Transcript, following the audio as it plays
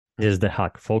Here's the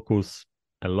hack. Focus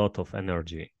a lot of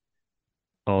energy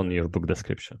on your book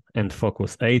description and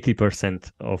focus 80%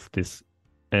 of this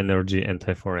energy and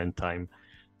effort and time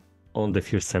on the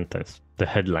first sentence, the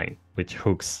headline, which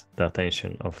hooks the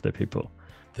attention of the people.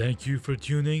 Thank you for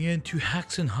tuning in to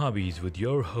Hacks and Hobbies with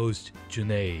your host,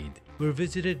 Junaid. We're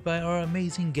visited by our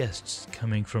amazing guests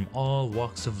coming from all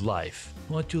walks of life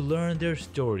who want to learn their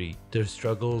story, their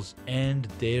struggles, and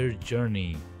their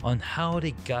journey on how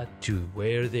they got to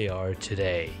where they are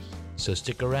today. So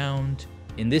stick around.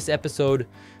 In this episode,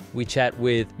 we chat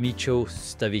with Michal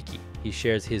Stawicki. He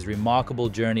shares his remarkable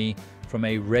journey from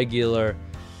a regular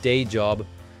day job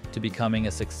to becoming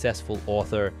a successful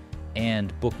author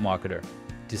and book marketer.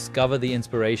 Discover the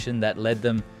inspiration that led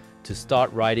them to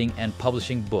start writing and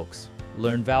publishing books.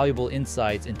 Learn valuable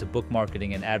insights into book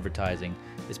marketing and advertising,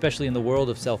 especially in the world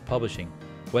of self-publishing.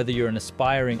 Whether you're an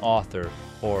aspiring author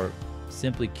or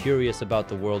simply curious about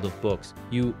the world of books,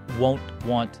 you won't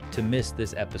want to miss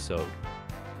this episode.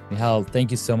 Michal,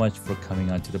 thank you so much for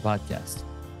coming onto the podcast.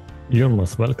 You're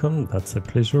most welcome. That's a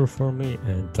pleasure for me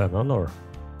and an honor.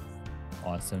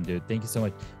 Awesome, dude. Thank you so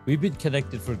much. We've been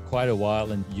connected for quite a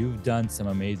while, and you've done some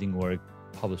amazing work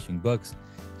publishing books,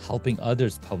 helping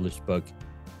others publish books.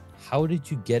 How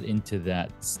did you get into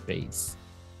that space?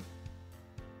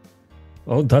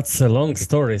 Oh, that's a long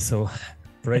story, so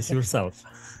brace yourself.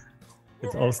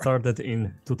 It all started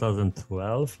in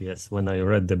 2012, yes, when I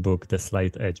read the book The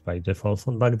Slight Edge by Jeff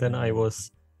Olson. Back then I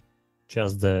was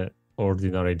just the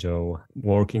ordinary Joe,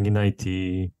 working in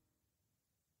IT,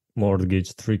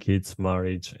 mortgage, 3 kids,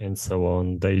 marriage, and so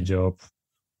on, day job,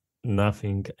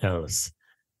 nothing else.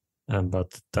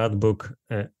 But that book,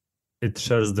 it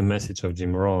shares the message of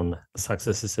Jim Rohn.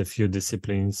 Success is a few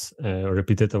disciplines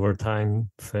repeated over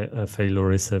time.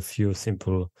 Failure is a few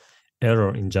simple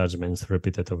error in judgments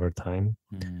repeated over time.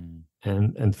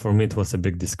 And for me, it was a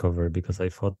big discovery because I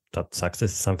thought that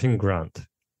success is something grand.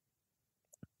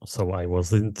 So I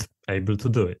wasn't able to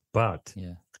do it. But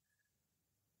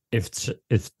if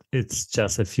it's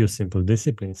just a few simple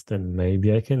disciplines, then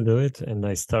maybe I can do it. And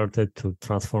I started to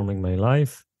transforming my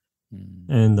life,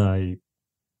 and I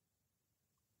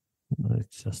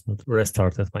just not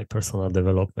restarted my personal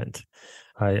development.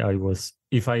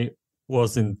 If I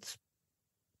wasn't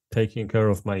taking care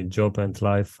of my job and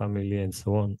life, family, and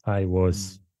so on, I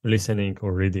was listening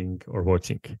or reading or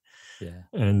watching.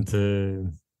 And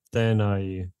then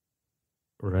I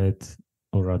read,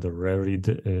 or rather reread,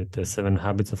 the 7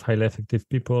 Habits of Highly Effective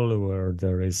People, where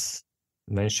there is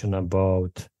mention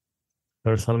about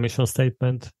personal mission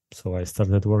statement. So I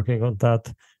started working on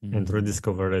that and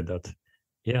rediscovered that,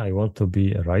 I want to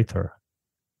be a writer.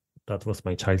 That was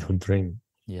my childhood dream.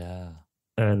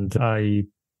 And I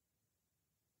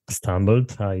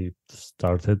stumbled. I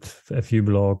started a few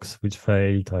blogs which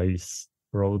failed. I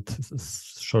wrote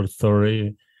short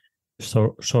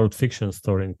fiction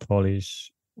story in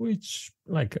Polish, which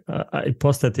I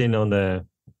posted in on the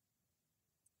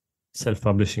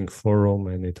self-publishing forum,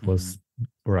 and it was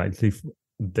rightly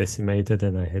decimated,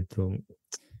 and I had to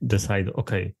decide,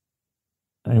 okay,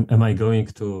 am I going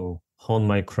to hone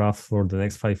my craft for the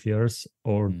next 5 years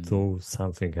or do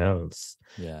something else?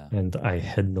 And I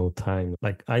had no time.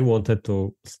 I wanted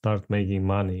to start making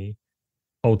money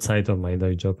outside of my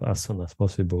day job as soon as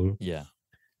possible.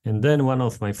 And then one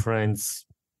of my friends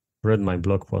read my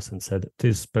blog post and said,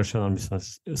 this personal mission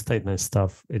statement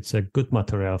stuff, it's a good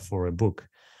material for a book,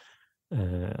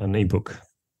 an ebook.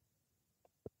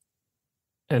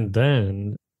 And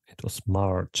then it was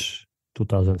March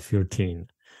 2013,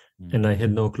 and I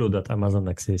had no clue that Amazon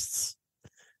exists.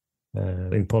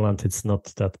 In Poland, it's not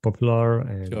that popular,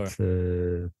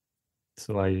 and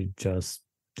so I just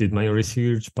did my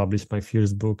research, published my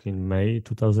first book in May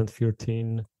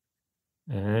 2013,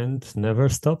 and never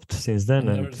stopped since then.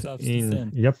 In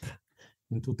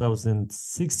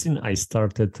 2016, I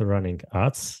started running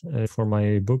ads for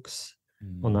my books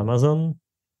on Amazon.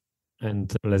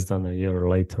 And less than a year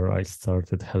later, I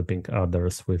started helping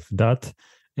others with that.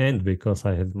 And because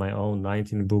I have my own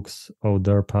 19 books out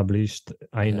there published,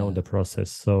 I know the process.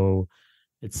 So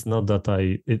it's not that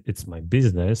it's my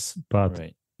business,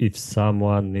 but if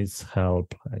someone needs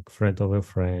help, like friend of a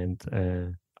friend,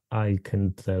 I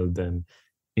can tell them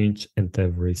each and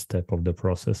every step of the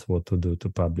process, what to do to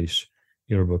publish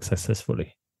your book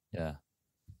successfully.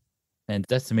 And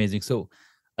that's amazing. So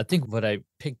I think what I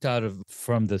picked out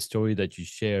from the story that you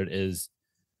shared is,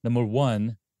 number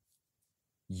one,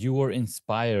 you were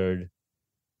inspired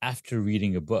after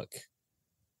reading a book.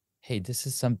 Hey, this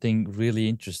is something really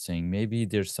interesting. Maybe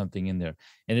there's something in there.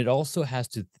 And it also has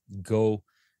to go,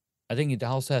 I think it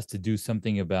also has to do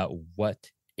something about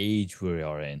what age we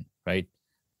are in, right?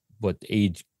 what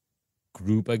age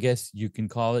group, I guess you can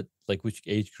call it, like which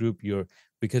age group you're,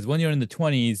 because when you're in the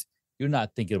 20s, you're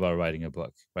not thinking about writing a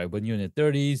book, right? When you're in the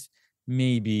 30s,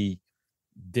 maybe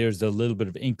there's a little bit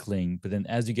of inkling, but then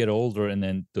as you get older and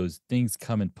then those things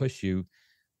come and push you,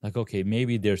 like, okay,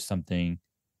 maybe there's something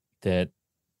that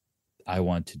I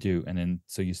want to do. And then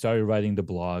so you started writing the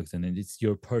blogs, and then it's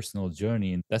your personal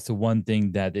journey. And that's the one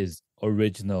thing that is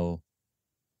original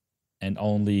and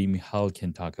only Michal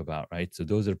can talk about, right? So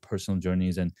those are personal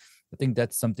journeys. And I think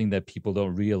that's something that people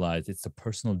don't realize. It's the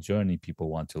personal journey people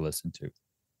want to listen to.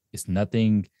 It's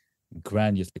nothing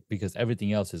grandiose, because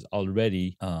everything else is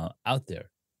already out there.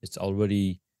 It's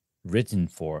already written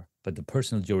for. But the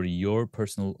personal journey, your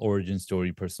personal origin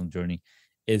story, personal journey,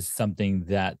 is something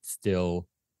that still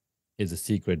is a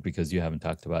secret because you haven't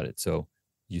talked about it. So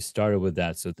you started with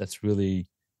that. So that's really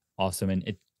awesome. And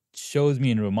it shows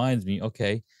me and reminds me,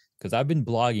 okay, because I've been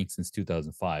blogging since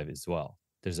 2005 as well.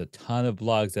 There's a ton of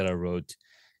blogs that I wrote,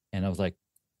 and I was like,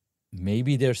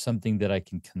 maybe there's something that I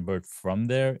can convert from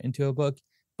there into a book,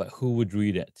 but who would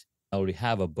read it? I already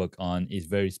have a book on a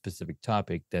very specific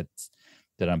topic that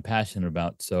I'm passionate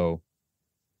about. So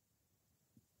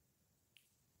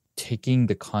taking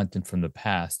the content from the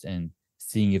past and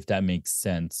seeing if that makes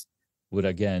sense would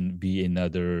again be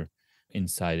another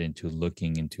insight into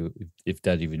looking into if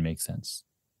that even makes sense.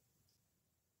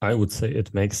 I would say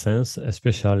it makes sense,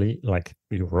 especially like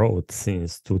you wrote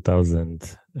since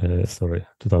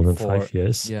 2005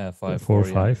 years. Yeah, four,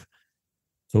 five.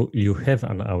 So you have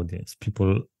an audience.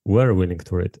 People were willing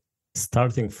to read.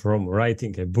 Starting from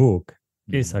writing a book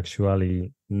is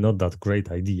actually not that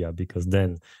great idea, because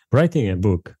then writing a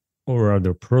book, or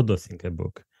rather producing a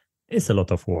book, is a lot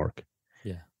of work.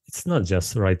 Yeah. It's not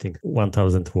just writing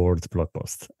 1,000 words blog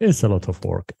post. It's a lot of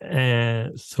work.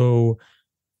 And so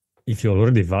if you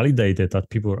already validated that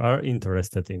people are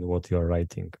interested in what you're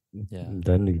writing,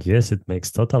 then yes, it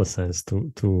makes total sense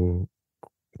to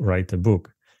write a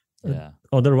book. Yeah.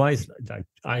 Otherwise,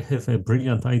 I have a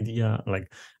brilliant idea.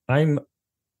 Like, I'm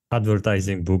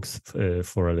advertising books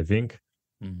for a living,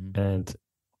 and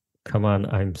come on,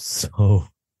 I'm so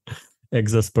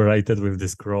exasperated with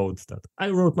this crowd that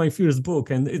I wrote my first book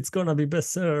and it's gonna be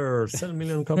bestseller, sell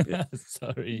million copies.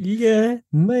 Sorry. Yeah,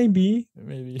 maybe,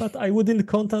 but I wouldn't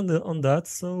count on that.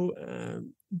 So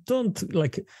don't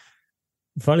like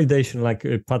validation, like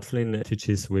Pat Flynn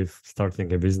teaches with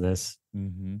starting a business.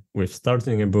 With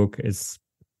starting a book, it's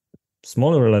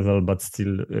smaller level, but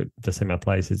still the same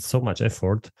applies. It's so much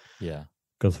effort. Yeah,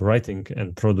 because writing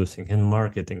and producing and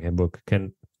marketing a book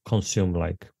can consume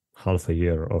like half a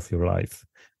year of your life.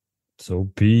 So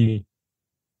be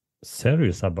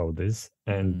serious about this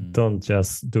and don't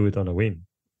just do it on a whim.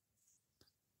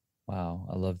 Wow,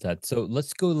 I love that. So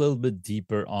let's go a little bit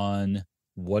deeper on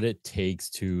what it takes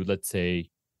to, let's say,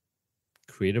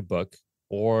 create a book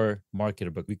or market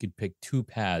a book. We could pick two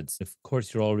paths. Of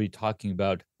course, you're already talking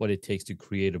about what it takes to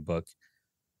create a book.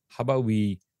 How about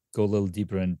we go a little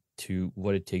deeper into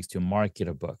what it takes to market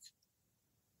a book?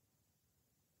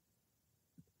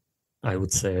 I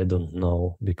would say I don't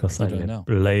know, because I'm a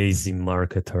lazy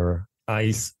marketer.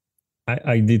 I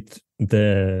did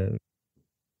the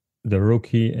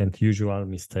rookie and usual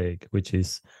mistake, which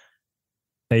is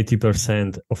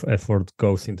 80% of effort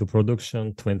goes into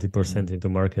production, 20% into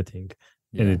marketing.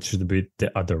 And it should be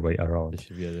the other way around. It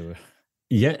should be the other way.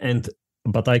 Yeah,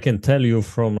 but I can tell you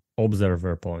from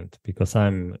observer point, because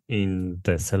I'm in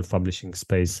the self-publishing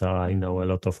space. I know a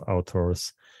lot of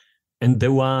authors. And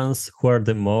the ones who are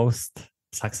the most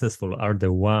successful are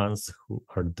the ones who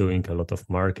are doing a lot of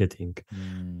marketing.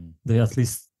 They at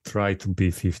least try to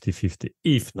be 50-50,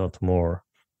 if not more.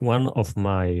 One of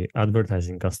my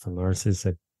advertising customers is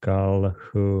a girl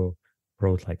who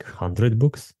wrote like 100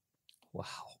 books.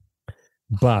 Wow.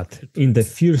 But in the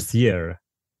first year,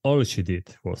 all she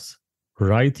did was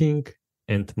writing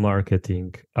and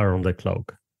marketing around the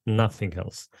clock, nothing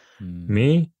else.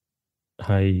 Me,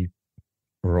 I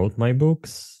wrote my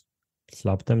books,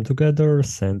 slapped them together,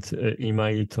 sent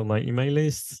email to my email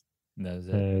lists,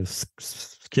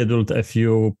 scheduled a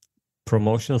few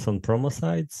promotions on promo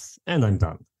sites, and I'm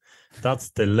done.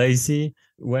 That's the lazy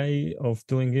way of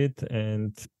doing it,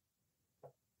 and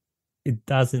it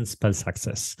doesn't spell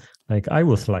success. Like, I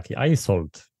was lucky. I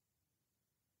sold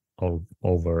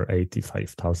over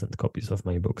 85,000 copies of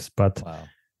my books, but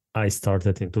I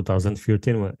started in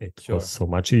 2013 when it was so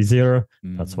much easier.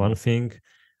 That's one thing.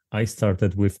 I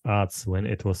started with ads when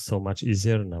it was so much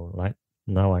easier.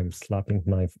 Now I'm slapping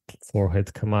my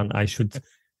forehead. Come on, I should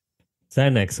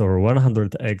 10x or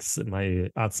 100x my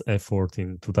ads effort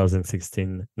in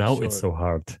 2016. Now it's so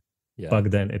hard. Back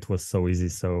then it was so easy.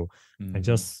 So I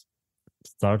just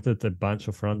started a bunch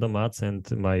of random ads, and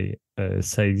my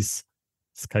sales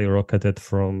skyrocketed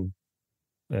from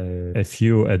a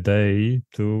few a day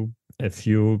to a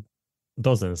few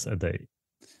dozens a day.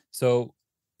 So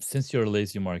since you're a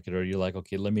lazy marketer, you're like,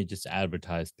 okay, let me just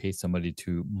advertise, pay somebody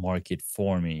to market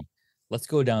for me. Let's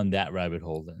go down that rabbit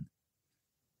hole then.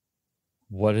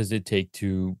 What does it take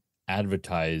to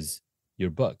advertise your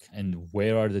book, and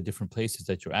where are the different places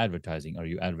that you're advertising? Are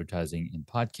you advertising in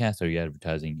podcasts? Are you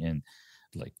advertising in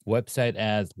like website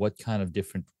ads? What kind of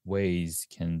different ways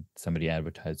can somebody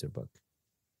advertise their book?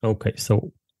 Okay,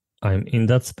 so I'm in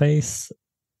that space,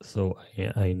 so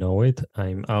I know it.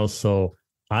 I'm also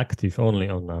active only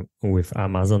on with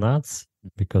Amazon ads,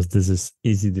 because this is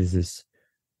easy. This is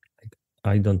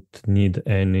I don't need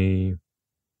any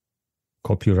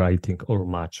copywriting or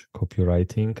much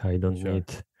copywriting. I don't Sure.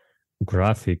 need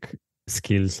graphic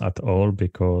skills at all,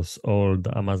 because all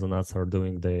the Amazon ads are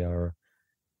doing, they are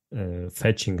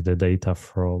fetching the data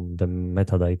from the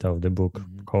metadata of the book,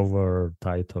 cover,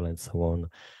 title, and so on.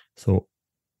 So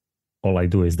all I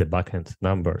do is the backend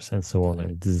numbers and so on,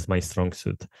 and this is my strong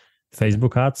suit.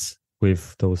 Facebook ads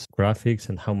with those graphics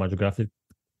and how much graphic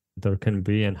there can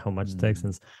be and how much text,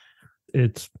 and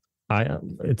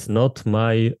it's not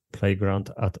my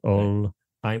playground at all.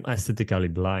 I'm aesthetically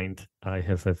blind. I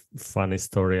have a funny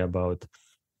story about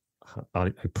I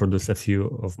produce a few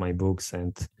of my books,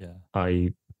 and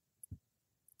I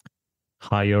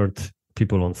hired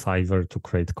people on Fiverr to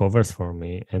create covers for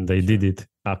me, and they did it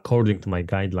according to my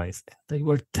guidelines. They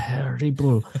were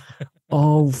terrible,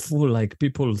 awful. Like,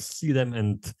 people see them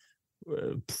and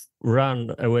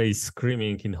run away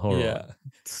screaming in horror.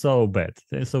 So bad.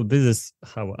 So this is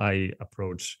how I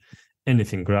approach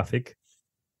anything graphic.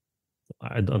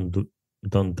 I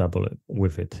don't double it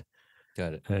with it.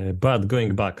 Got it. But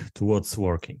going back to what's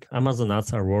working, Amazon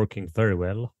ads are working very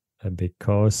well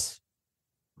because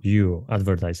you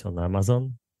advertise on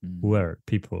Amazon, where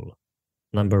people,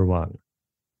 number one,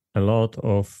 a lot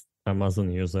of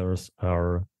Amazon users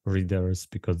are readers,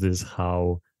 because this is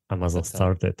how Amazon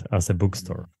started as a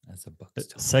bookstore.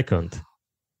 Second,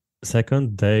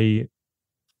 they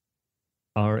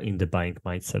are in the buying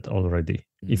mindset already.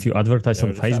 If you advertise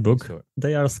on Facebook,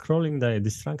 they are scrolling, they're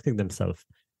distracting themselves.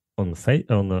 On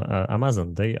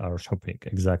Amazon, they are shopping.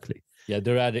 Exactly. Yeah,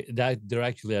 they're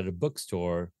actually at a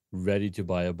bookstore ready to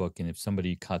buy a book, and if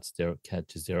somebody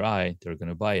catches their eye, they're going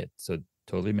to buy it. So it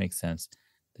totally makes sense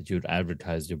that you'd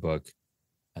advertise your book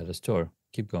at a store.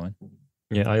 Keep going.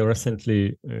 Yeah, I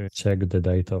recently checked the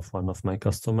data of one of my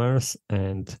customers,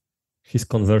 and his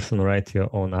conversion ratio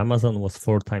on Amazon was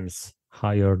 4 times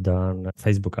higher than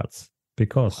Facebook ads.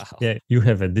 Because you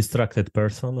have a distracted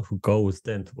person who goes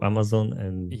then to Amazon,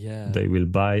 and they will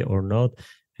buy or not.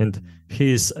 And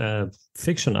he's a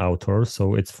fiction author,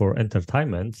 so it's for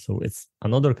entertainment. So it's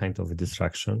another kind of a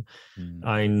distraction.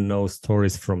 I know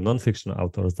stories from non-fiction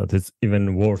authors that it's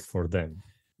even worse for them.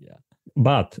 Yeah.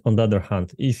 But on the other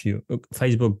hand, if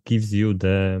Facebook gives you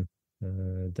the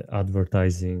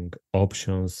advertising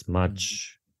options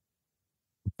much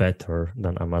better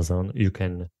than Amazon, you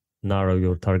can narrow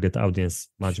your target audience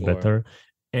much better.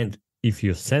 And if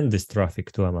you send this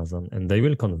traffic to Amazon and they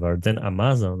will convert, then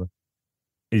Amazon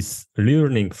is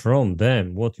learning from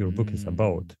them what your book is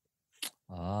about.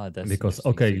 That's because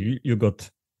you got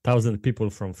 1,000 people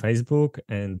from Facebook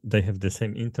and they have the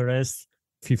same interests.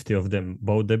 50 of them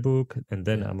bought the book, and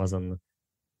then Amazon,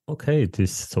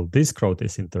 this crowd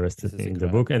is interested in the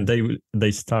book, and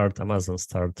Amazon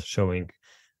start showing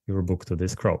your book to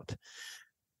this crowd.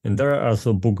 And there are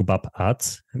also BookBub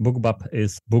ads. BookBub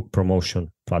is book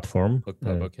promotion platform.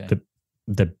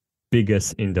 The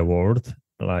biggest in the world.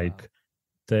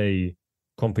 They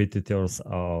competitors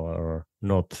are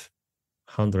not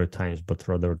 100 times, but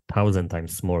rather 1,000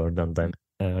 times smaller than them.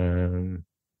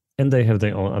 And they have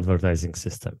their own advertising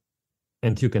system.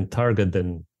 And you can target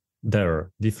then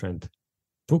their different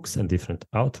books and different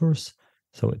authors.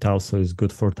 So it also is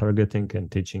good for targeting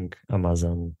and teaching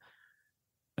Amazon,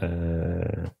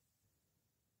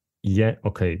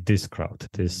 this crowd,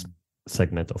 this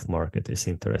segment of market is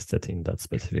interested in that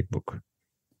specific book.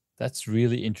 That's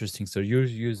really interesting. So you're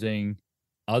using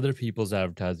other people's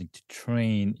advertising to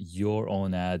train your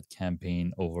own ad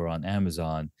campaign over on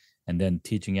Amazon, and then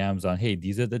teaching Amazon, hey,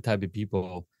 these are the type of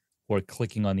people who are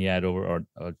clicking on the ad over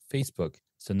on Facebook.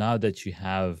 So now that you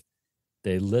have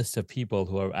the list of people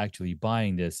who are actually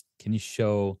buying this, can you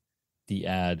show the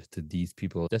ad to these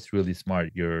people? That's really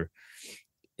smart. You're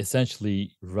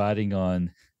essentially riding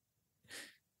on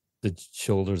the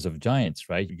shoulders of giants,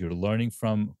 right? You're learning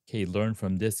from, learn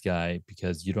from this guy,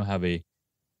 because you don't have a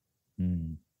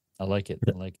I like it.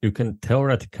 I like it. You can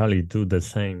theoretically do the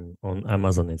same on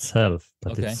Amazon itself,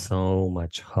 but Okay. it's so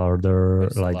much harder.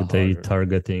 It's a Like lot the harder.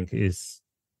 targeting is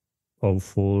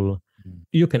awful. Mm.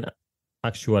 You can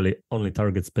actually only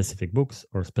target specific books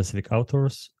or specific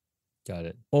authors, Got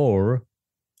it. or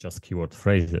just keyword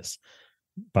phrases.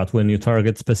 But when you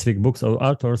target specific books or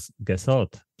authors, guess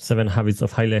what? 7 Habits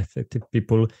of Highly Effective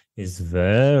People is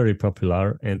very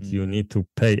popular, and you need to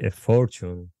pay a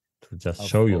fortune to just I'll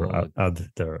show your follow it. ad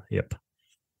there. Yep.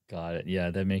 Got it. Yeah,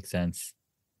 that makes sense.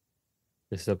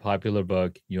 This is a popular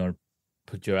book. You want to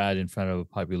put your ad in front of a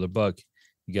popular book,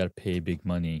 you got to pay big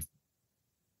money.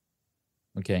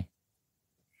 Okay.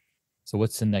 So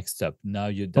what's the next step? Now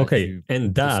you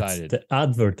and that's decided. the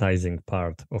advertising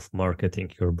part of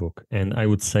marketing your book. And I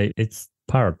would say it's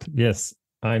part. Yes,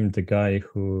 I'm the guy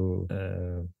who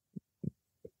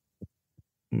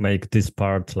make this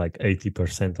part like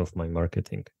 80% of my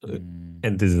marketing.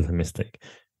 And this is a mistake.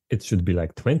 It should be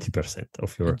like 20%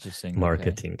 of your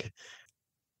marketing. Okay.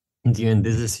 In the end,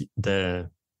 this is the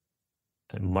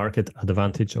market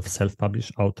advantage of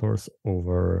self-published authors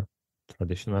over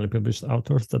traditionally published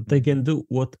authors, that they can do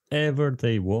whatever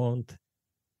they want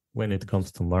when it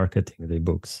comes to marketing their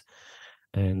books.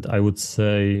 And I would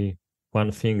say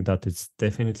one thing that is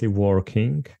definitely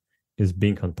working is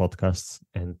being on podcasts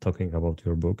and talking about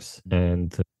your books.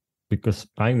 And because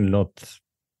I'm not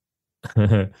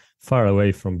far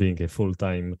away from being a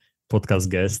full-time podcast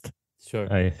guest, sure,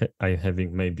 I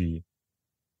having maybe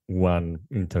one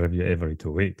interview every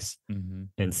 2 weeks,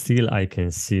 and still I can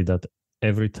see that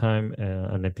every time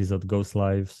an episode goes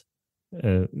live,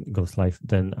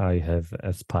 then I have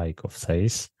a spike of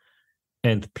sales,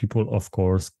 and people, of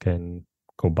course, can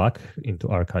go back into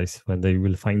archives when they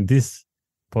will find this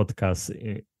podcast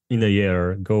in a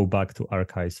year. Go back to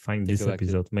archives, find this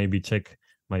episode, maybe check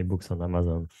my books on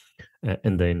Amazon,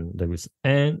 and then there is,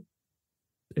 and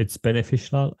it's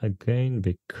beneficial again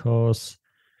because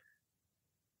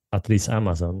at least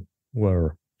Amazon,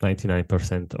 where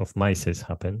 99% of my sales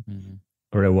happen,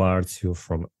 rewards you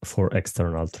for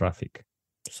external traffic.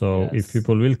 So if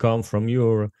people will come from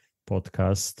your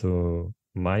podcast to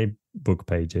my book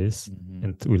pages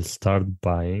and will start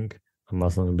buying,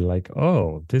 Amazon will be like,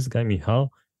 oh, this guy Michal,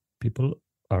 people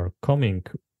are coming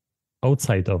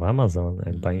outside of Amazon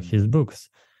and buying his books.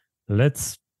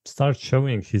 Let's start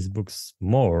showing his books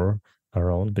more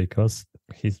around, because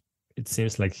it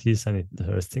seems like he's an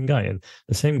interesting guy. And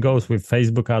the same goes with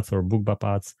Facebook ads or BookBub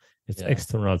ads. It's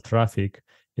external traffic.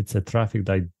 It's a traffic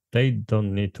that they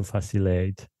don't need to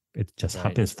facilitate. It just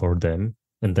happens for them.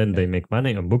 And then they make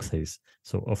money on book sales.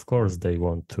 So, of course, they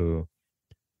want to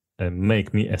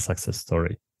make me a success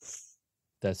story.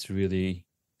 That's really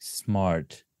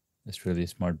smart. That's really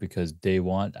smart, because they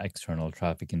want external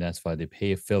traffic, and that's why they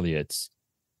pay affiliates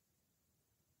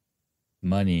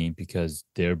money, because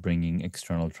they're bringing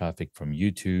external traffic from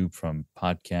YouTube, from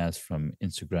podcasts, from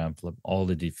Instagram, from all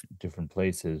the different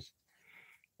places.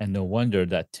 And no wonder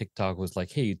that TikTok was like,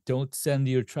 hey, don't send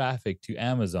your traffic to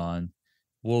Amazon.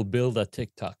 We'll build a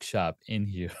TikTok shop in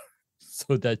here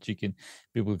so that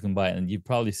people can buy it. And you've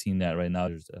probably seen that right now.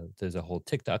 There's a whole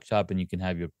TikTok shop, and you can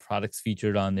have your products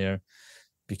featured on there,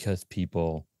 because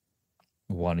people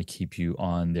want to keep you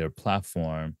on their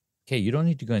platform. Okay, you don't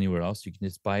need to go anywhere else. You can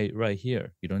just buy it right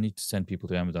here. You don't need to send people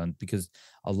to Amazon, because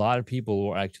a lot of people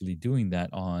were actually doing that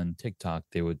on TikTok.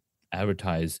 They would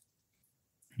advertise,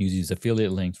 use these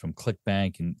affiliate links from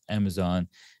ClickBank and Amazon,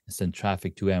 and send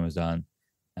traffic to Amazon.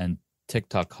 And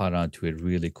TikTok caught on to it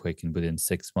really quick. And within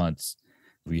 6 months,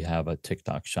 we have a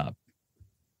TikTok shop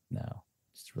now.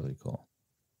 It's really cool.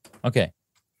 Okay.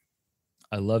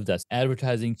 I love that.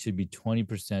 Advertising should be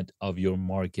 20% of your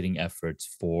marketing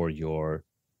efforts for your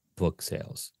book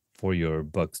sales, for your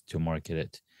books to market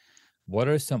it. What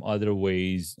are some other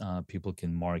ways people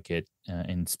can market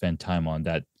and spend time on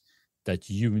that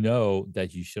you know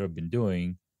that you should have been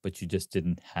doing, but you just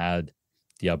didn't have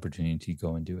the opportunity to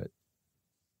go and do it?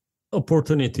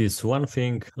 Opportunity is one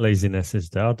thing, laziness is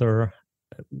the other.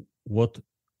 What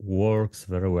works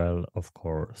very well, of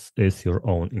course, is your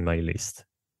own email list.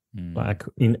 Like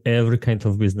in every kind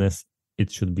of business, it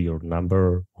should be your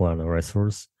number one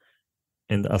resource.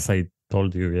 And as I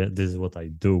told you, this is what I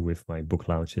do with my book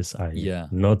launches. I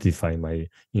notify my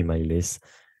email list.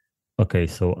 Okay,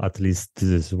 so at least this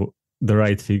is the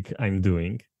right thing I'm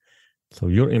doing. So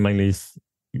your email list,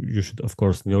 you should, of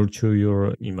course, nurture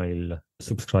your email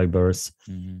subscribers.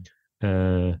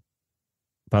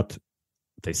 But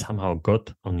they somehow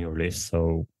got on your list,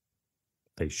 so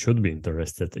they should be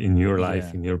interested in your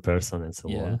life, in your person, and so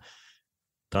on.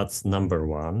 That's number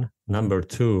one. Number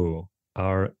two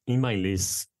are email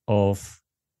lists of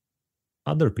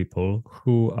other people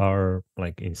who are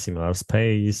like in similar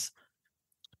space.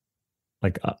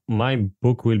 Like my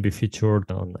book will be featured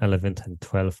on 11th and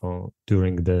 12th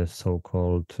during the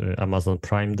so-called Amazon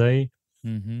Prime Day.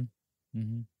 Mm-hmm.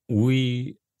 Mm-hmm.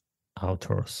 We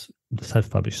authors, the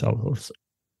self-published authors,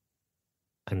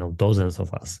 I know dozens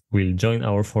of us, will join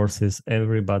our forces.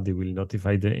 Everybody will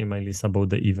notify the email list about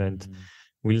the event. Mm-hmm.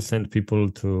 We'll send people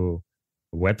to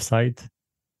a website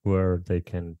where they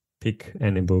can pick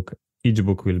any book. Each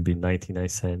book will be 99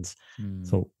 cents. Mm-hmm.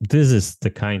 So this is the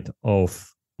kind of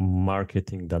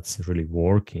marketing that's really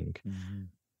working. Mm-hmm.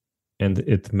 And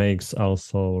it makes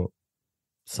also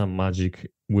some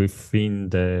magic within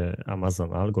the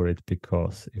Amazon algorithm,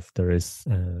 because if there is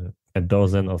a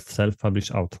dozen of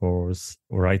self-published authors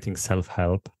writing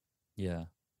self-help, Yeah.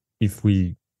 if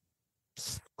we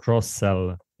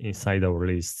cross-sell inside our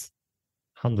lists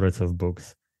hundreds of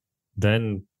books,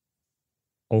 then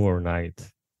overnight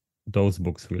those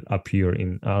books will appear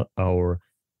in our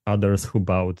others who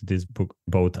bought this book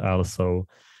bought also.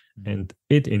 Mm-hmm. And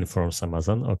it informs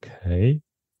Amazon, okay,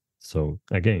 so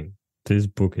again, this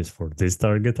book is for this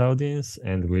target audience,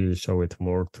 and we'll show it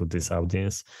more to this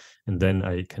audience, and then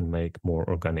I can make more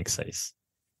organic sales.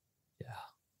 Yeah,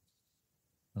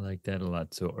 I like that a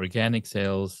lot. So organic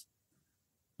sales,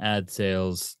 ad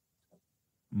sales,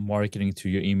 marketing to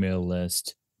your email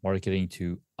list, marketing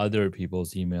to other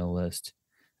people's email list.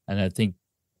 And I think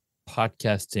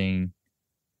podcast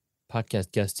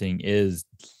guesting is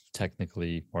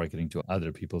technically marketing to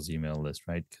other people's email list,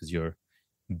 right? Because you're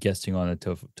guesting on a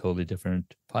totally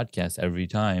different podcast every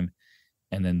time,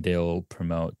 and then they'll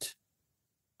promote.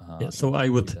 So I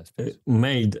would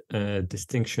made a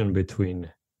distinction between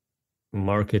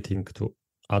marketing to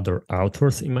other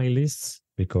authors' email lists,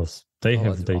 because they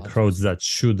have the crowds that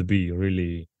should be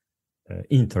really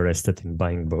interested in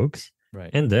buying books,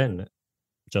 right? And then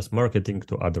just marketing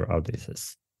to other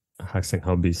audiences. Hacks and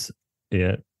hobbies,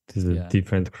 this is a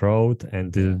different crowd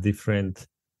and this is different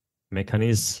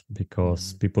mechanism,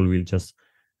 because people will just,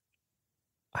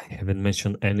 I haven't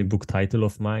mentioned any book title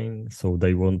of mine, so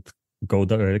they won't go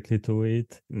directly to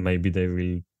it. Maybe they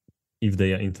will, if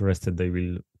they are interested, they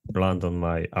will land on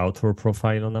my author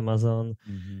profile on Amazon.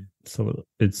 So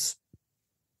it's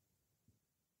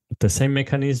the same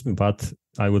mechanism, but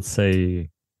I would say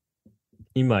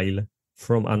email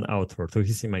from an author to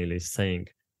his email list saying,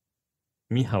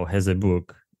 Michał has a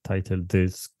book titled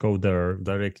this, go there,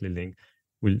 directly link,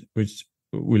 which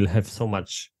will have so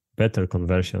much better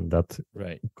conversion that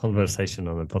conversation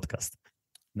on a podcast.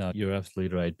 No, you're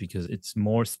absolutely right, because it's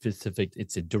more specific.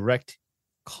 It's a direct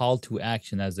call to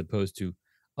action, as opposed to,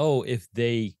 oh, if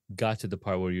they got to the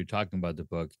part where you're talking about the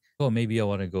book, oh, maybe I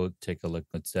want to go take a look.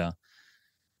 It's a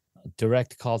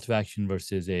direct call to action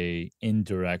versus a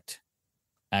indirect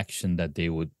action that they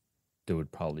would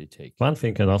probably take. One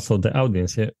thing, and also the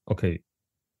audience,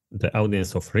 the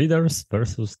audience of readers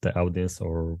versus the audience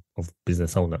of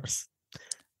business owners.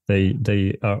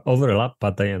 They are overlap,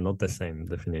 but they are not the same,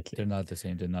 definitely. They're not the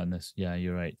same. They're not necessarily. Yeah,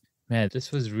 you're right. Man,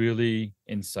 this was really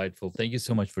insightful. Thank you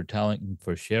so much for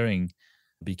sharing,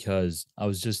 because I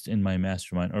was just in my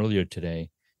mastermind earlier today,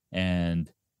 and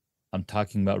I'm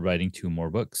talking about writing 2 more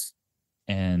books.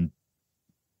 And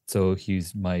so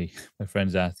my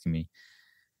friend's asking me,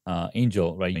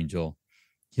 Angel, right? Angel.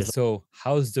 Yes. So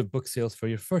how's the book sales for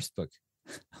your first book?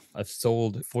 I've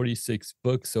sold 46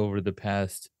 books over the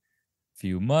past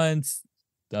few months.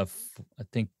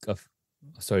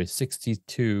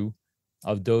 62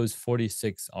 of those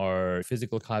 46 are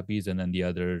physical copies, and then the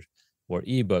other were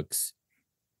ebooks.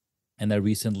 And I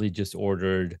recently just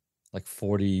ordered like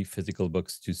 40 physical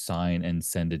books to sign and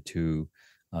send it to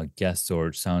guests,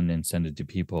 or sound and send it to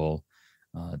people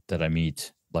that I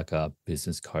meet, like a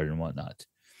business card and whatnot.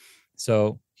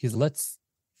 So let's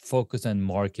focus on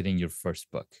marketing your first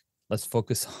book. Let's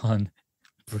focus on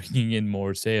bringing in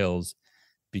more sales,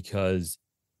 because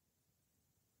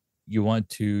you want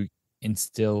to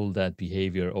instill that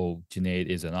behavior. Oh, Junaid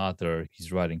is an author.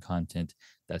 He's writing content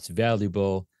that's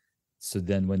valuable. So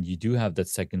then when you do have that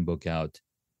second book out,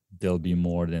 they'll be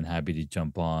more than happy to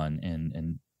jump on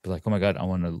and be like, oh my God, I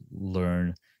want to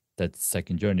learn that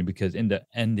second journey. Because in the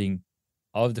ending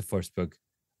of the first book,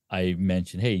 I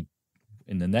mentioned, hey,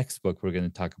 in the next book, we're going to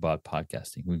talk about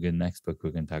podcasting. Next book,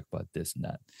 we're going to talk about this and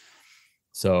that.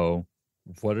 So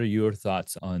what are your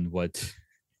thoughts on what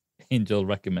Angel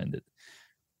recommended?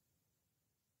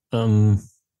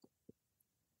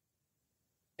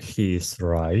 He's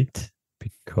right,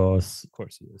 because of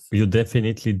course he is. You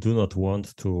definitely do not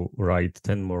want to write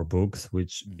 10 more books,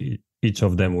 which each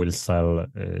of them will sell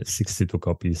 62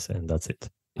 copies, and that's it.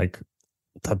 Like,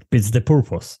 that beats the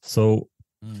purpose. So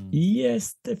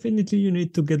Yes, definitely you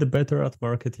need to get better at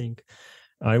marketing.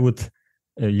 I would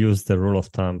use the rule of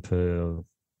thumb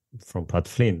from Pat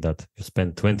Flynn that you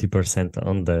spend 20%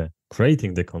 on the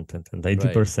creating the content and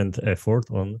 80% effort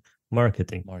on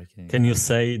marketing. Can you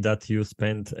say that you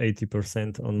spent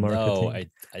 80% on marketing?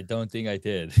 No, I don't think I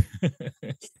did.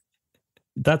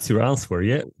 That's your answer.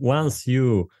 Yeah. Once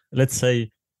you, let's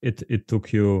say it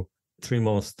took you 3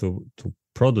 months to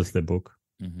produce the book,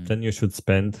 then you should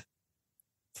spend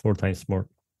 4 times more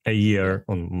a year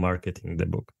on marketing the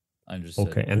book. Understood.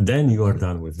 Okay. And then you are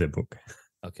done with the book.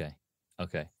 Okay.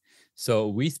 So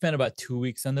we spent about 2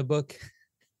 weeks on the book.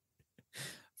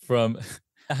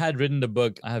 I had written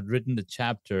the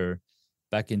chapter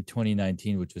back in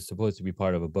 2019, which was supposed to be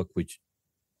part of a book, which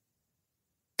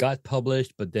got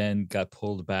published, but then got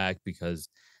pulled back because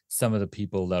some of the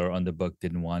people that are on the book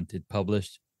didn't want it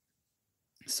published.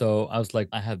 So I was like,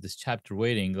 I have this chapter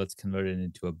waiting. Let's convert it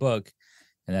into a book.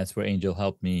 And that's where Angel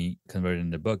helped me convert it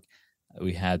into a book.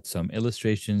 We had some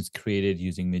illustrations created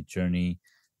using Midjourney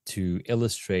to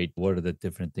illustrate what are the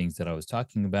different things that I was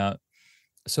talking about.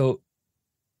 So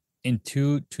in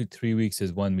 2 to 3 weeks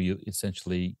is when we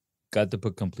essentially got the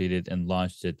book completed and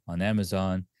launched it on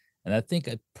Amazon. And I think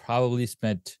I probably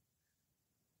spent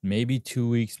maybe 2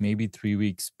 weeks, maybe 3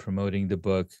 weeks promoting the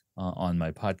book on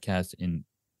my podcast in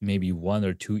maybe 1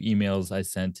 or 2 emails I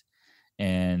sent.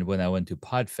 And when I went to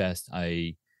Podfest,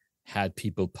 I had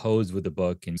people pose with the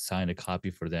book and sign a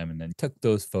copy for them and then took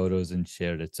those photos and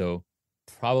shared it. So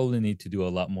probably need to do a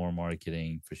lot more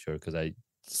marketing for sure, because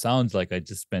sounds like I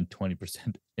just spent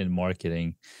 20% in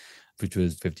marketing, which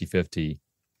was 50-50.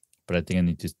 But I think I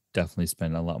need to definitely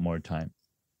spend a lot more time.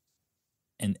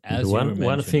 And as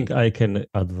one thing I can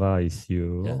advise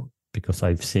you, because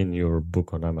I've seen your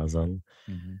book on Amazon,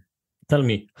 tell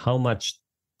me, how much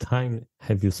time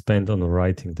have you spent on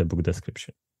writing the book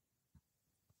description?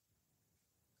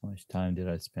 How much time did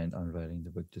I spend on writing the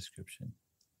book description?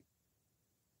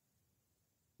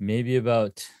 Maybe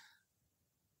about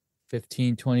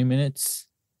 15, 20 minutes.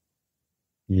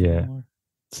 Yeah.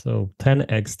 So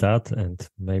 10x that, and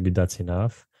maybe that's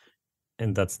enough.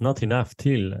 And that's not enough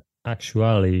till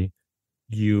actually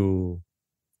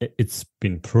it's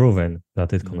been proven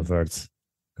that it converts.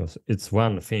 Because it's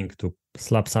one thing to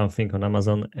slap something on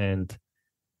Amazon and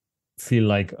feel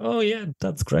like, oh yeah,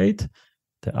 that's great.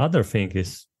 The other thing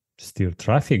is steer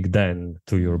traffic then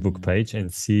to your book page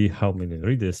and see how many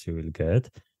readers you will get.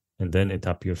 And then it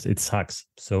appears, it sucks.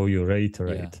 So you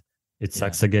reiterate. It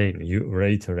sucks again. You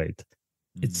reiterate.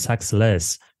 It sucks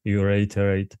less. You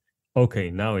reiterate. Okay,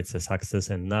 now it's a success.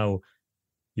 And now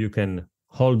you can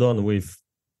hold on with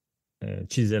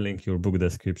chiseling your book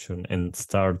description and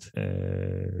start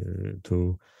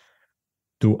to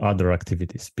do other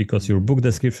activities, because your book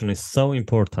description is so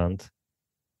important.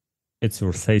 It's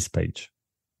your sales page.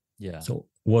 Yeah. So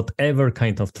whatever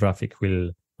kind of traffic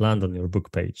will land on your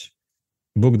book page,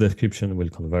 book description will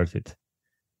convert it.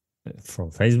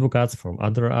 From Facebook ads, from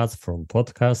other ads, from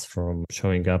podcasts, from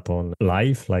showing up on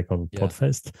live, like on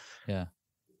Podfest. Yeah.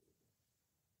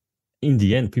 In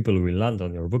the end, people will land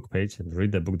on your book page and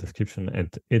read the book description, and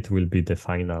it will be the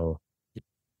final,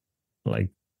 like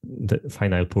the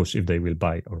final push if they will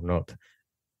buy or not.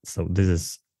 So this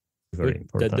is very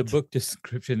important. The book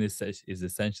description is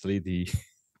essentially the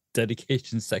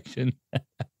dedication section.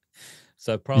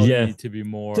 So I probably need to be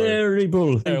more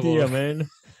terrible idea, man.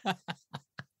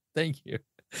 Thank you.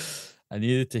 I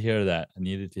needed to hear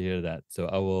that. So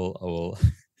I will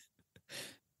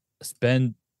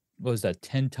spend, what was that,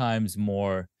 10 times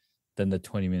more than the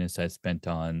 20 minutes I spent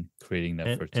on creating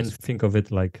that first. And think of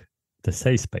it like the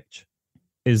sales page.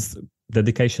 Is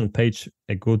dedication page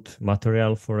a good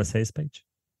material for a sales page?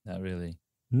 Not really.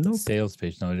 No. Sales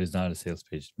page. No, it is not a sales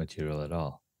page material at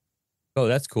all. Oh,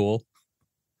 that's cool.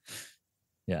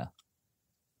 Yeah.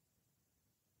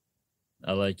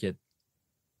 I like it.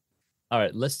 All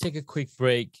right, let's take a quick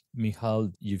break.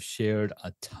 Michal, you've shared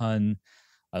a ton.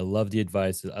 I love the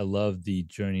advice. I love the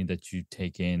journey that you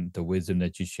take in, the wisdom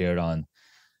that you shared on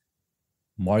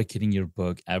marketing your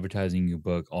book, advertising your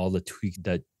book, all the tweaks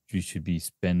that you should be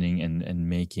spending and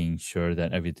making sure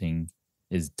that everything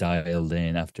is dialed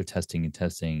in after testing.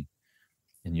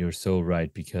 And you're so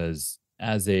right, because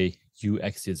as a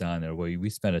UX designer, where we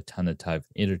spend a ton of time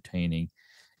iterating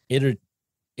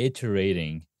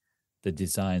the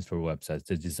designs for websites,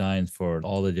 the designs for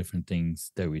all the different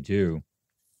things that we do.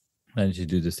 I need to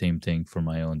do the same thing for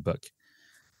my own book.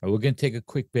 All right, we're going to take a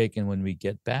quick break, and when we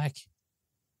get back,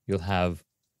 you'll have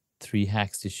 3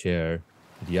 hacks to share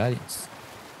with the audience.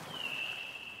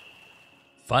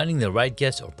 Finding the right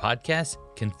guest or podcast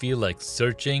can feel like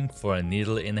searching for a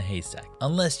needle in a haystack,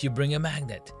 unless you bring a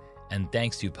magnet. And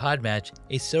thanks to Podmatch,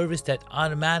 a service that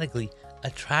automatically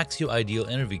attracts your ideal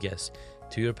interview guests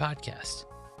to your podcast.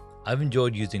 I've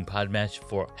enjoyed using Podmatch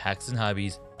for Hacks and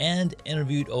Hobbies and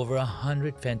interviewed over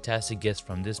 100 fantastic guests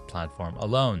from this platform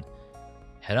alone.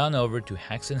 Head on over to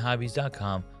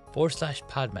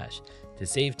hacksandhobbies.com/Podmatch to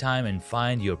save time and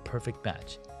find your perfect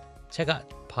match. Check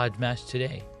out Podmatch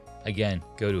today. Again,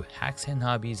 go to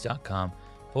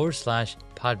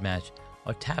hacksandhobbies.com/Podmatch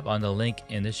or tap on the link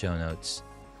in the show notes.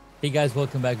 Hey guys,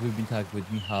 welcome back. We've been talking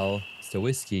with Michal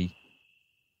Stawicki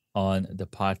on the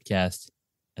podcast.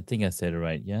 I think I said it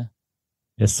right, yeah?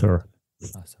 Yes, sir.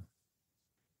 Awesome.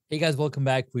 Hey guys, welcome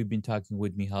back. We've been talking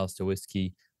with Michal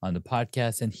Stawicki on the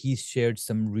podcast, and he's shared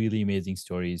some really amazing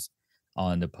stories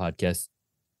on the podcast,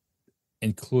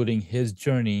 including his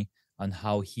journey on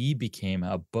how he became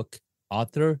a book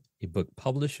author, a book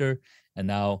publisher, and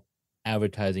now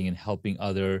advertising and helping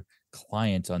other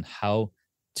clients on how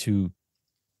to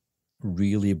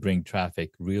really bring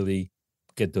traffic, really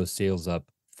get those sales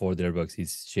up for their books.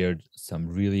 He's shared some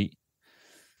really,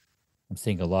 I'm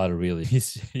saying a lot of really,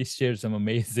 he's shared some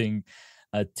amazing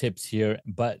tips here,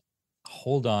 but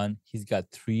hold on, he's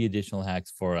got 3 additional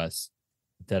hacks for us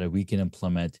that we can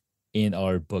implement in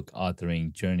our book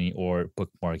authoring journey or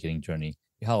book marketing journey.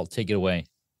 Michal, take it away.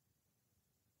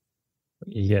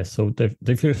 Yeah, so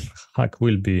the first hack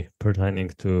will be pertaining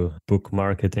to book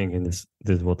marketing, and this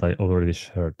is what I already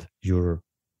shared, your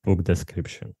book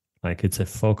description. Like, it's a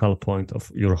focal point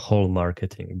of your whole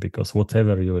marketing, because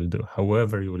whatever you will do,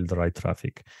 however you will drive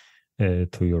traffic to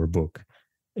your book,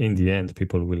 in the end,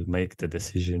 people will make the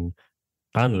decision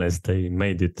unless they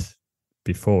made it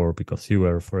before, because you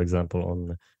were, for example,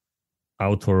 on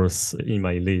author's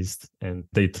email list and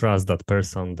they trust that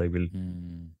person, they will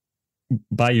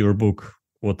buy your book,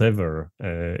 whatever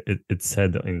it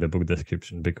said in the book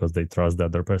description, because they trust the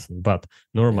other person. But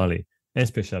normally,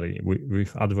 especially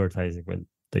with advertising, when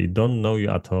they don't know you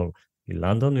at all, you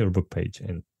land on your book page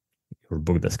and your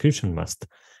book description must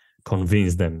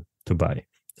convince them to buy.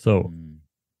 So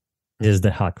here's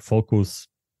the hack. Focus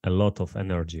a lot of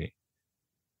energy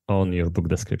on your book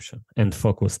description and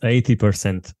focus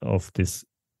 80% of this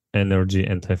energy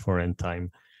and effort and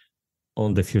time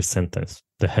on the first sentence,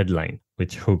 the headline,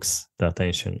 which hooks the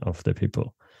attention of the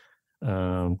people.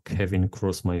 Kevin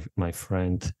Cruz, my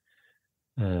friend,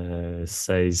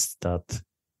 says that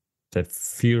the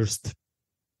first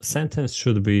sentence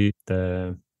should be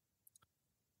the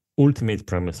ultimate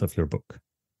premise of your book.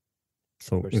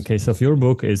 So in case of your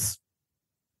book, is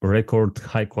record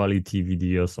high quality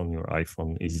videos on your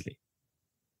iPhone easily.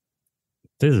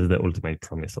 This is the ultimate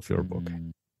premise of your book.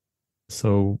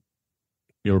 So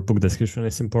your book description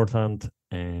is important,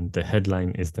 and the headline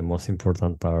is the most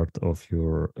important part of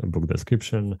your book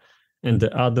description. And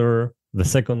the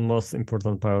second most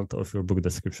important part of your book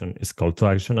description is call to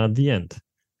action at the end.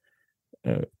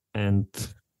 And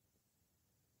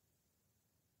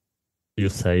you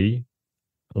say,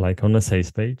 like on a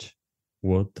sales page,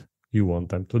 what you want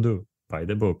them to do. Buy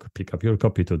the book, pick up your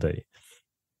copy today.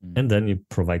 And then you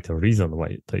provide a reason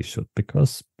why they should,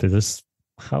 because this is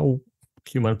how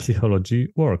human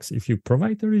psychology works. If you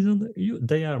provide a reason,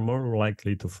 they are more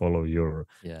likely to follow your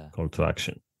call to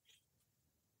action.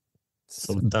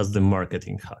 So that's the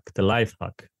marketing hack. The life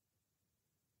hack: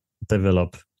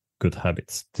 develop good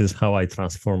habits. This is how I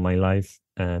transform my life,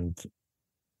 and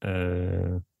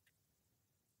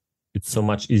it's so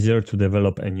much easier to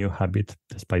develop a new habit,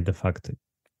 despite the fact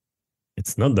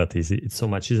it's not that easy. It's so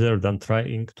much easier than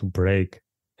trying to break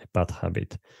a bad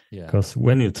habit. Because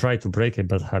when you try to break a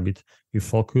bad habit, you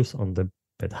focus on the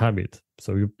bad habit.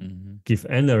 So you give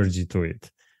energy to it,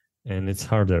 and it's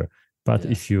harder. But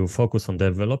if you focus on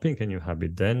developing a new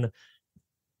habit, then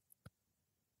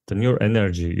your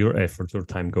energy, your effort, your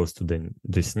time goes to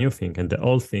this new thing, and the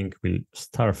old thing will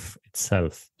starve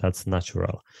itself. That's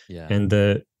natural. And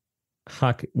the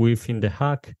hack within the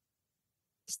hack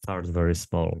starts very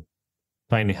small.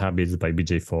 Tiny Habits by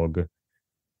BJ Fogg.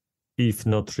 If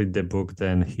not read the book,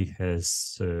 then he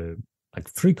has like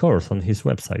free course on his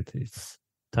website. It's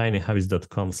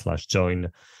tinyhabits.com/join.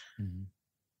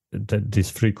 This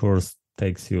free course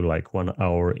takes you like 1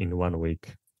 hour in 1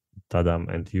 week. Tadam,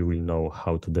 and you will know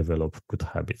how to develop good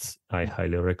habits. I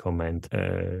highly recommend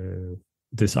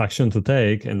this action to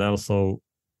take, and also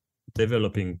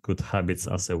developing good habits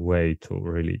as a way to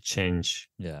really change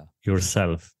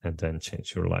yourself and then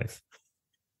change your life.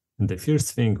 And the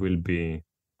first thing will be,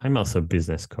 I'm also a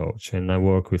business coach, and I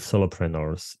work with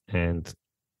solopreneurs, and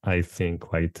I think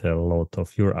quite a lot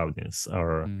of your audience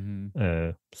are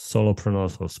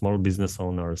solopreneurs or small business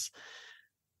owners.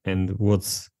 And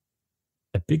what's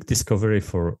a big discovery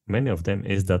for many of them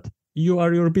is that you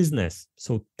are your business.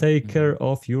 So take care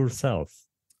of yourself,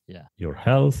 your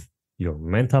health, your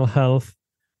mental health.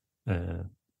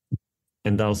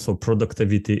 And also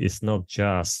productivity is not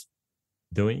just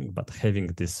doing, but having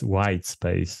this white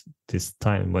space, this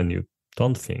time when you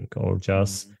don't think or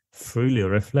just freely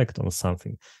reflect on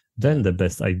something. Then the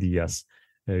best ideas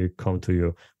come to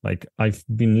you. Like I've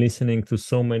been listening to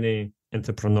so many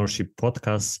entrepreneurship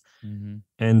podcasts,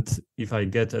 and if I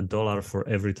get $1 for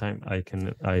every time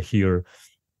I hear,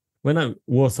 when I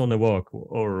was on a walk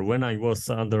or when I was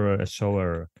under a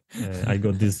shower, I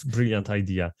got this brilliant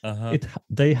idea.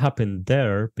 They happen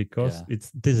there because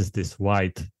this is this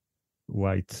white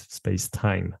space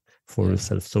time for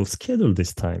yourself. So schedule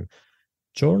this time,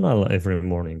 journal every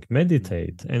morning,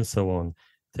 meditate, and so on.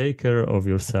 Take care of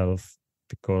yourself,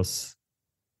 because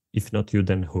if not you,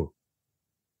 then who?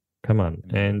 Come on.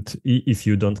 And if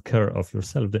you don't care of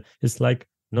yourself, it's like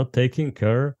not taking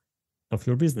care of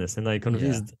your business. And I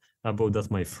convinced about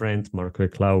that my friend Mark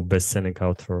Reclau, best-selling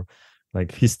author,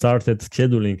 like he started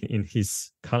scheduling in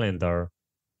his calendar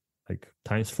like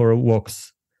times for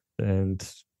walks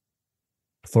and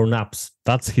for naps.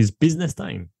 That's his business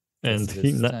time. And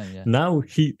now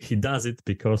he does it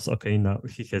because now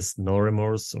he has no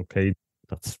remorse.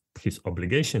 That's his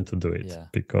obligation to do it,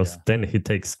 because then he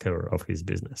takes care of his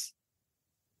business.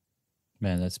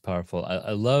 Man, that's powerful.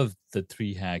 I love the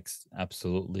 3 hacks.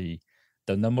 Absolutely.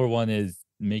 The number one is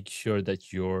make sure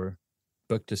that your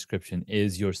book description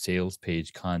is your sales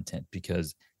page content,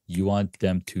 because you want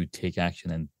them to take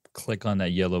action and click on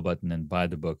that yellow button and buy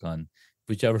the book on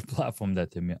whichever platform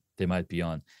that they might be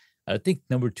on. I think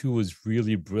number 2 was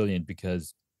really brilliant,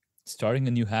 because starting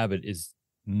a new habit is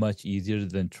much easier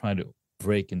than trying to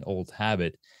break an old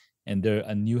habit. And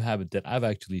a new habit that I've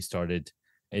actually started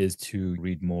is to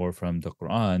read more from the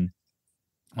Quran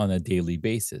on a daily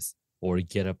basis, or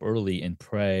get up early and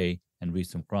pray and read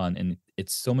some Quran. And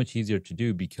it's so much easier to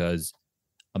do because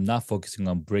I'm not focusing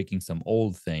on breaking some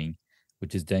old thing,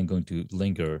 which is then going to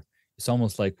linger. It's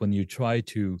almost like when you try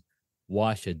to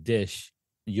wash a dish,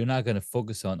 you're not going to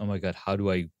focus on, oh my God, how do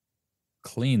I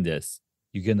clean this?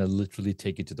 You're going to literally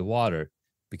take it to the water,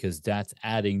 because that's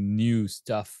adding new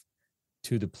stuff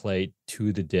to the plate,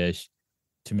 to the dish,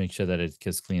 to make sure that it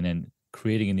gets clean. And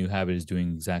creating a new habit is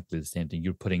doing exactly the same thing.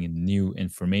 You're putting in new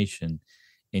information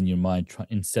in your mind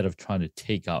instead of trying to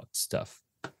take out stuff.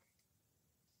 I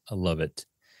love it.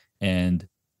 And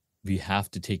we have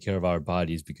to take care of our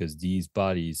bodies, because these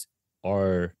bodies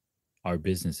are our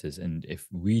businesses. And if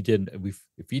we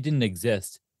didn't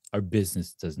exist, our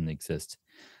business doesn't exist.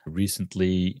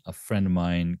 Recently, a friend of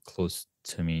mine close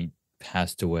to me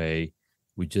passed away.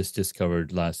 We just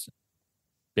discovered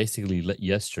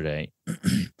yesterday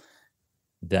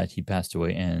that he passed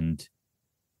away, and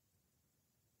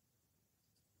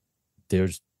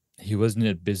he wasn't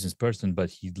a business person, but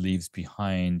he leaves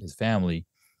behind his family.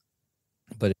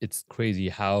 But it's crazy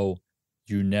how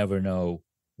you never know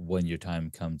when your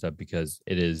time comes up, because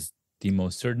it is the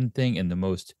most certain thing and the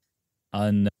most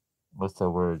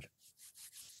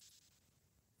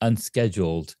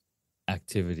unscheduled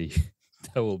activity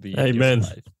that will be in your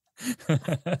life.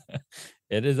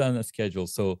 It is on a schedule.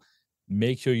 So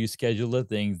make sure you schedule the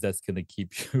things that's going to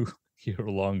keep you here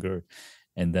longer,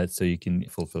 and that's so you can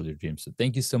fulfill your dreams. So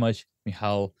thank you so much,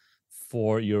 Michal,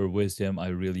 for your wisdom. I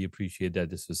really appreciate that.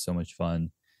 This was so much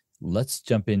fun. Let's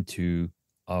jump into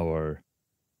our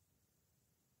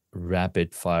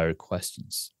rapid fire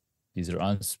questions. These are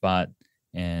on the spot,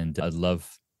 and I'd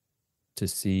love to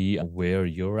see where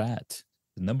you're at.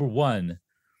 Number 1,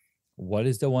 what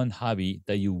is the one hobby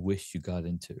that you wish you got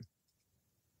into?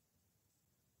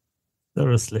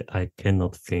 Seriously, I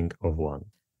cannot think of one.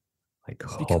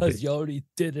 Because you already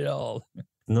did it all.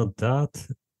 Not that.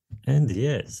 And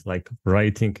yes,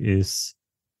 writing is...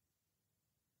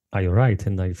 I write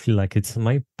and I feel like it's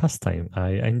my pastime.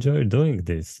 I enjoy doing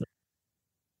this.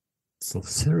 So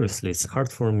seriously, it's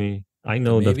hard for me. I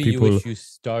know that people... Maybe you wish you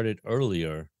started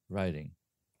earlier writing.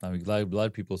 I mean, a lot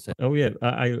of people say... Oh yeah,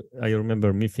 I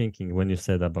remember me thinking when you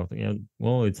said about,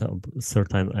 it's a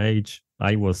certain age.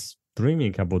 I was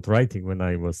dreaming about writing when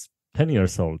I was 10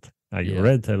 years old. I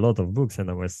read a lot of books and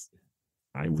I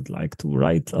would like to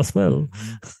write as well.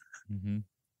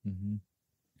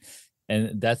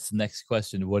 And that's the next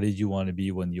question. What did you want to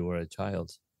be when you were a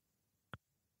child?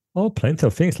 Oh, plenty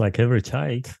of things, like every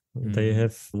child. They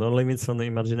have no limits on the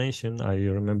imagination. I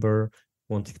remember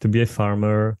wanting to be a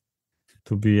farmer,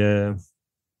 to be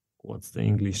what's the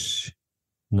English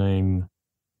name?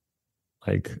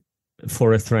 like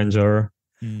For a Stranger,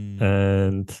 Mm.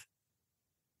 and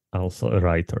also a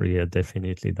writer. Yeah,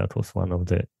 definitely. That was one of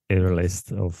the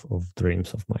earliest of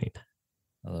dreams of mine.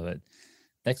 I love it.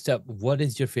 Next up, what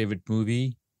is your favorite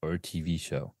movie or TV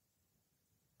show?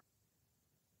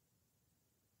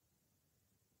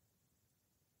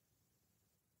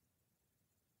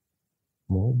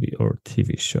 Movie or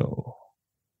TV show?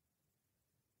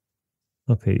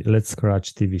 Okay, let's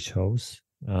scratch TV shows.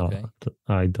 Okay.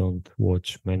 I don't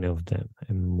watch many of them.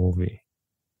 A movie.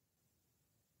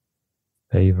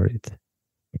 Favorite.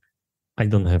 I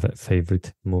don't have a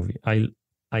favorite movie. I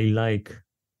like,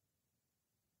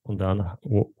 on the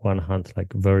one hand,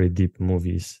 like very deep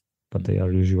movies, but they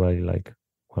are usually like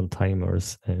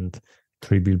one-timers and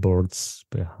Three Billboards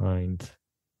Behind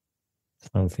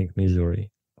Something, Missouri.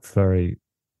 Very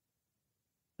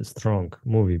strong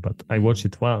movie, but I watched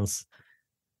it once.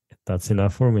 That's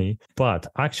enough for me. But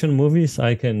action movies,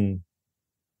 I can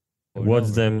watch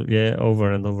them,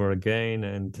 over and over again.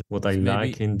 And what I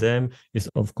like in them is,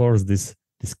 of course, this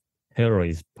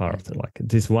heroic part. Like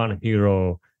this one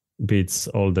hero beats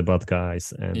all the bad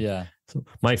guys. And so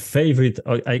my favorite,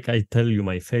 I tell you,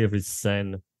 my favorite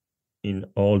scene in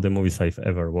all the movies I've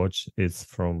ever watched is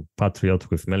from Patriot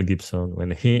with Mel Gibson,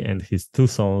 when he and his two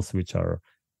sons, which are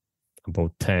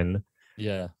about 10,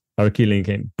 are killing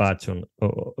a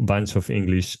bunch of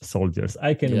English soldiers.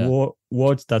 I can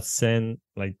watch that scene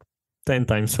like 10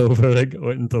 times over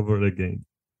and over again.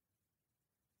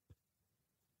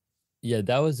 Yeah,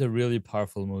 that was a really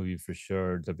powerful movie for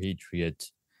sure, The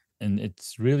Patriot. And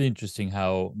it's really interesting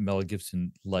how Mel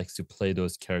Gibson likes to play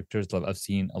those characters. I've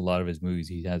seen a lot of his movies.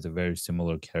 He has a very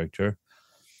similar character.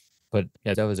 But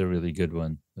yeah, that was a really good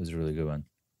one. It was a really good one.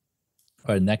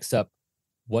 All right, next up,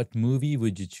 what movie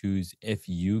would you choose if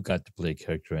you got to play a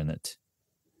character in it?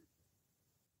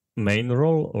 Main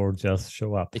role or just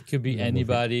show up? It could be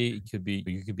anybody. It could be,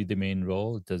 you could be the main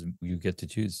role. It doesn't, you get to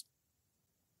choose.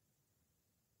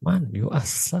 Man, you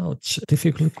ask such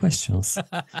difficult questions.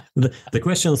 the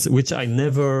questions which I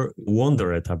never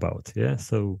wondered about. Yeah,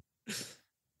 so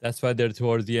that's why they're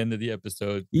towards the end of the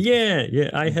episode.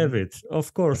 Yeah, I have it.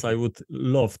 Of course, I would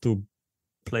love to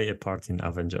play a part in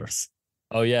Avengers.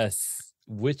 Oh yes.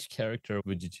 Which character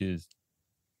would you choose?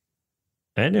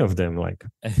 Any of them. Like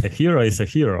a hero is a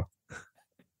hero.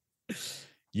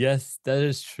 Yes, that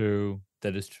is true.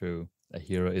 That is true. A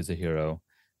hero is a hero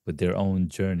with their own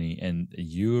journey, and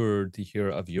you're the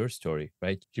hero of your story,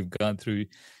 right? You've gone through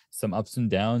some ups and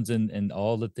downs and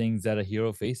all the things that a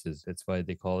hero faces. That's why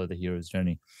they call it a hero's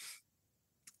journey.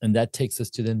 And that takes us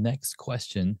to the next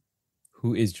question.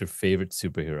 Who is your favorite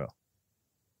superhero?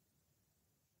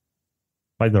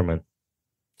 Spider-Man.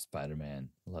 Spider-Man.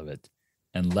 Love it.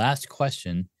 And last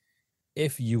question.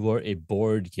 If you were a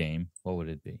board game, what would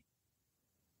it be?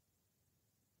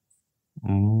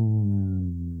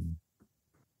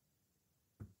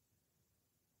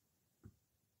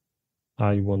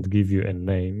 I won't give you a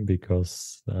name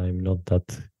because I'm not that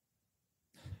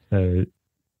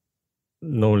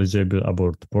knowledgeable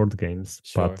about board games,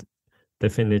 but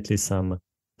definitely some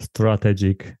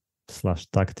strategic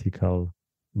 / tactical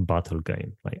battle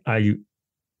game. Like I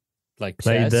play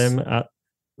chess? them at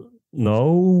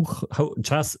no.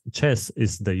 Chess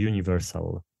is the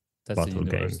universal battle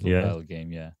game. Yeah, battle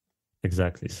game. Yeah,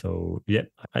 exactly. So yeah,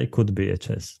 I could be a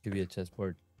chess. Could be a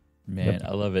chessboard. Man,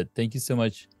 I love it. Thank you so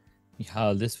much,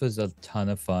 Michal. This was a ton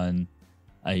of fun.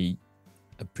 I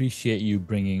appreciate you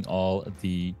bringing all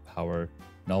the power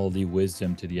and all the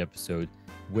wisdom to the episode.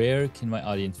 Where can my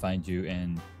audience find you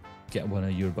and get one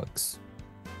of your books?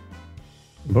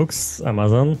 Books,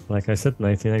 Amazon. Like I said,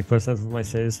 99% of my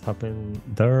sales happen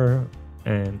there,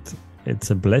 and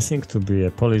it's a blessing to be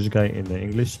a Polish guy in the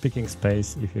English-speaking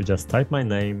space. If you just type my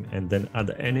name and then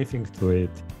add anything to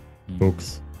it,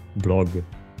 books, blog,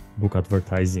 book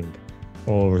advertising,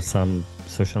 or some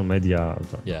social media,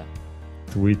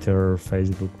 Twitter,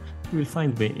 Facebook, you will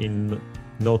find me in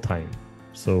no time.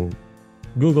 So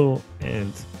Google,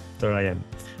 and there I am.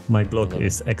 My blog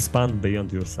is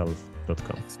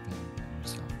expandbeyondyourself.com.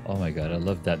 Oh my God, I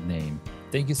love that name.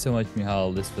 Thank you so much,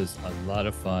 Michal. This was a lot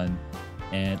of fun.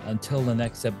 And until the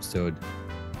next episode,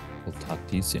 we'll talk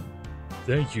to you soon.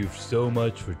 Thank you so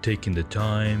much for taking the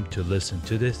time to listen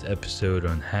to this episode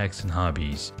on Hacks and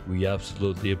Hobbies. We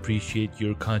absolutely appreciate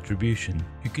your contribution.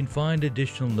 You can find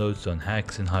additional notes on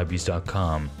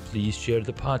hacksandhobbies.com. Please share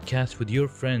the podcast with your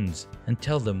friends and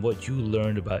tell them what you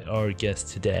learned about our guest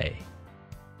today.